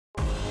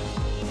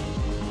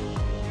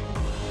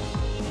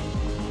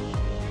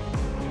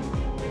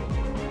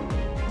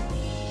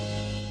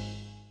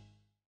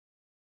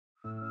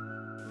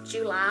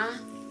July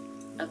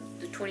of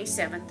the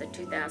 27th of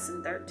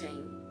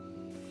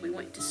 2013, we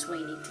went to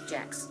Sweeney to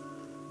Jack's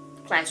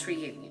class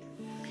reunion.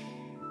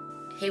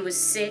 He was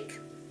sick,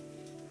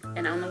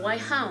 and on the way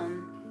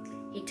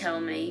home, he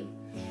told me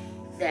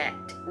that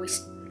we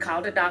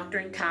called a doctor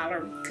in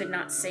Tyler, could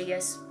not see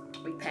us.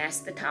 We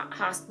passed the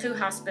two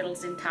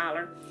hospitals in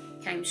Tyler,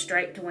 came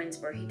straight to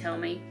Winnsboro. He told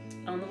me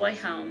on the way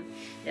home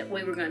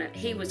that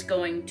he was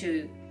going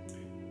to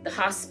the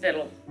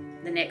hospital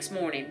the next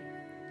morning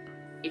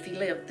if he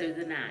lived through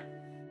the night.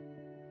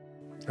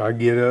 I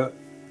get up,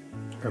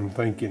 I'm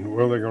thinking,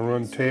 well, they're gonna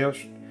run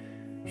tests,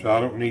 so I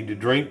don't need to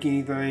drink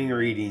anything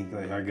or eat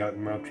anything. I got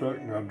in my truck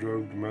and I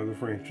drove to Mother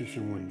Frances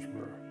in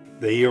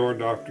Winnsboro. The ER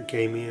doctor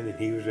came in and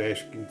he was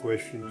asking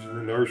questions, and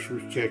the nurse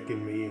was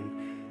checking me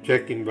and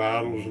checking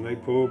vitals, and they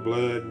pulled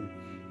blood,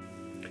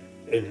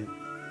 and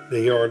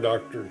the ER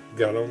doctor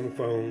got on the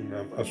phone,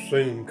 I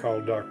assume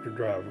called Dr.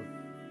 Driver.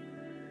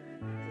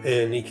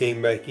 And he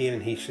came back in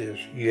and he says,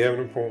 you have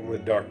an appointment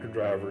with Dr.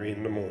 Driver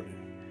in the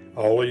morning.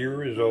 All of your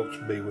results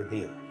will be with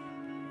him.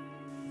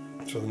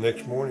 So the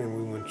next morning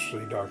we went to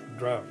see Dr.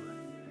 Driver.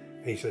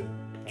 He said,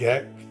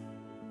 Jack,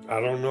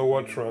 I don't know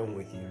what's wrong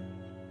with you,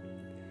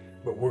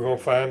 but we're gonna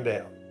find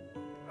out.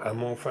 I'm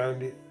gonna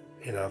find it,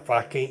 and if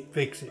I can't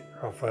fix it,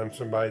 I'll find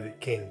somebody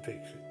that can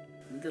fix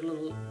it. The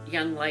little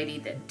young lady,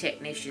 the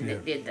technician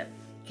that did the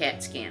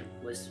CAT scan,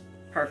 was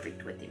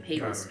perfect with him.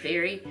 He was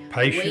very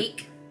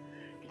weak.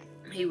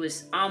 He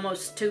was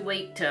almost too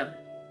weak to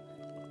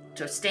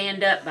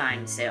stand up by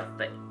himself,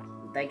 but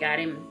they got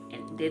him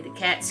and did the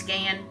CAT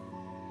scan.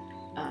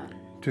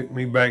 Took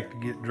me back to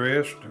get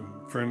dressed.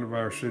 A friend of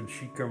ours said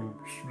she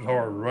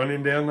saw her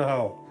running down the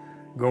hall,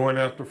 going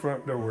out the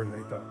front door, and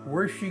they thought,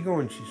 where's she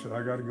going? She said,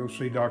 I got to go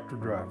see Dr.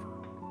 Driver.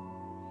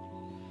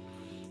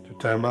 The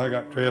time I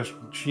got dressed,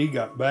 she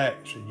got back,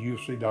 said, you'll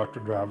see Dr.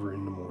 Driver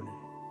in the morning.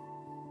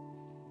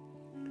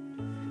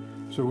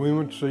 So we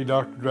went to see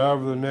Dr.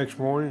 Driver the next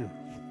morning.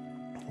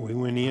 We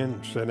went in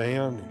and sat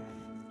down,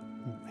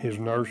 and his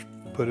nurse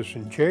put us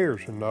in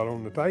chairs and not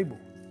on the table.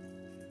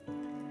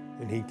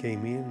 And he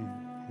came in,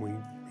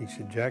 and he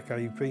said, Jack, how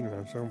you feeling?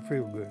 I said, I don't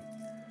feel good.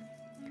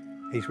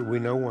 He said, we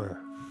know why.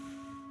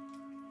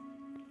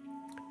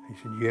 He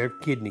said, you have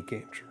kidney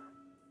cancer.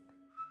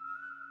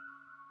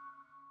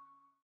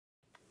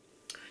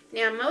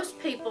 Now, most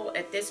people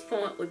at this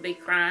point would be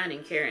crying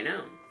and carrying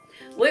on.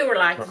 We were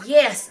like,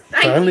 yes,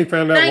 thank you. Finally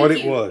found out what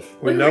it was.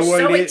 We know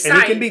were what it is, excited.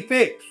 and it can be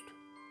fixed.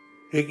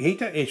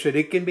 He said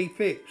it can be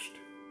fixed.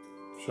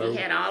 So he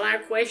had all our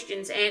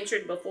questions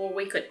answered before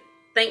we could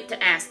think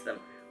to ask them.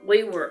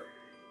 We were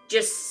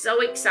just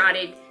so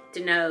excited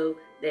to know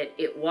that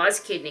it was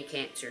kidney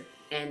cancer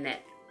and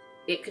that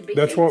it could be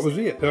That's fixed. what was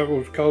it. That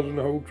was causing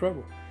the whole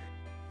trouble.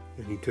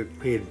 And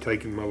he had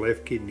taken my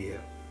left kidney out.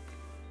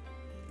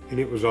 And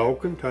it was all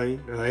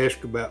contained. I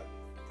asked about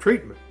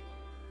treatment.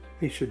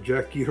 He said,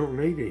 Jack, you don't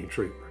need any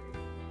treatment.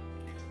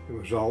 It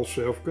was all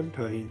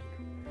self-contained.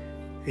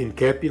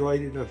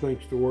 Encapsulated, I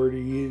think's the word he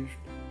used.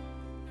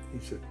 He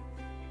said,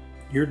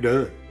 you're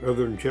done,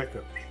 other than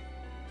checkups.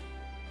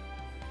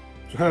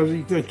 So how does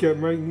he think that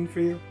made me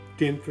feel?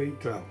 10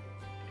 feet tall.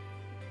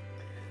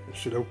 I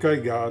said, okay,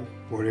 God,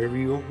 whatever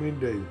you want me to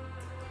do,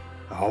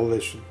 I'll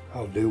listen.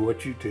 I'll do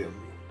what you tell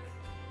me.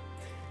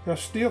 I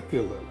still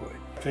feel that way.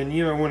 And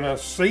you know, when I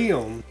see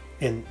him,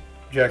 and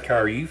Jack, how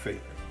are you feeling?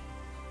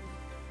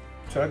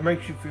 So that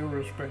makes you feel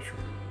real special.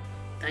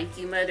 Thank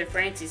you, Mother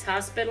Frances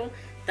Hospital.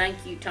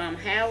 Thank you, Tom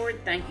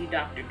Howard. Thank you,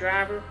 Dr.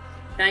 Driver.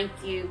 Thank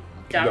you,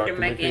 Dr.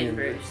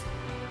 McAndrews.